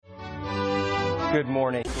Good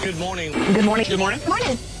morning. Good morning. Good morning. Good morning. Good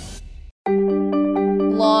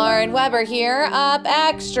morning. Lauren Weber here, up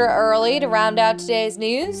extra early to round out today's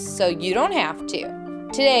news so you don't have to.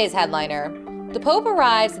 Today's headliner: the Pope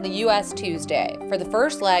arrives in the U.S. Tuesday for the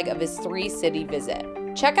first leg of his 3-city visit.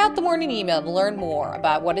 Check out the morning email to learn more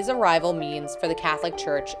about what his arrival means for the Catholic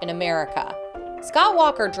Church in America. Scott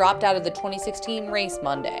Walker dropped out of the 2016 race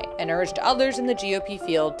Monday and urged others in the GOP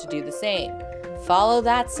field to do the same. Follow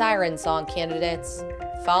that siren song, candidates.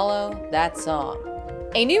 Follow that song.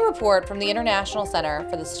 A new report from the International Center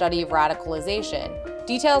for the Study of Radicalization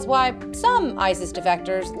details why some ISIS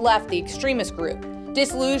defectors left the extremist group.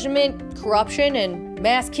 Disillusionment, corruption, and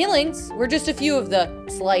mass killings were just a few of the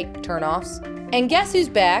slight turnoffs. And guess who's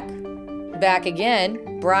back? Back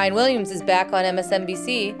again. Brian Williams is back on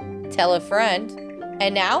MSNBC. Tell a friend.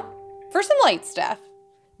 And now, for some light stuff.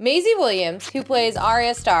 Maisie Williams, who plays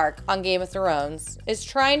Arya Stark on Game of Thrones, is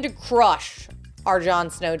trying to crush our Jon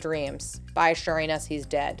Snow dreams by assuring us he's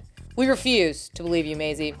dead. We refuse to believe you,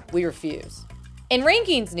 Maisie. We refuse. In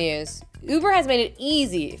rankings news, Uber has made it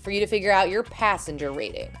easy for you to figure out your passenger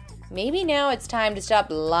rating. Maybe now it's time to stop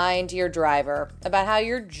lying to your driver about how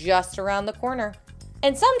you're just around the corner.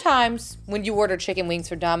 And sometimes, when you order chicken wings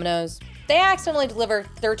from Domino's, they accidentally deliver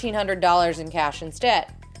 $1,300 in cash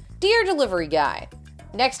instead. Dear delivery guy,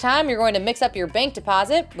 next time you're going to mix up your bank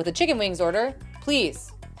deposit with a chicken wings order,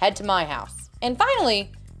 please head to my house. And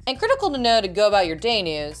finally, and critical to know to go about your day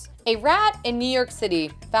news, a rat in New York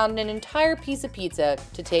City found an entire piece of pizza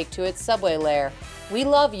to take to its subway lair. We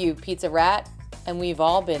love you, pizza rat, and we've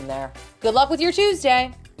all been there. Good luck with your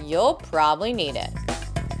Tuesday. You'll probably need it.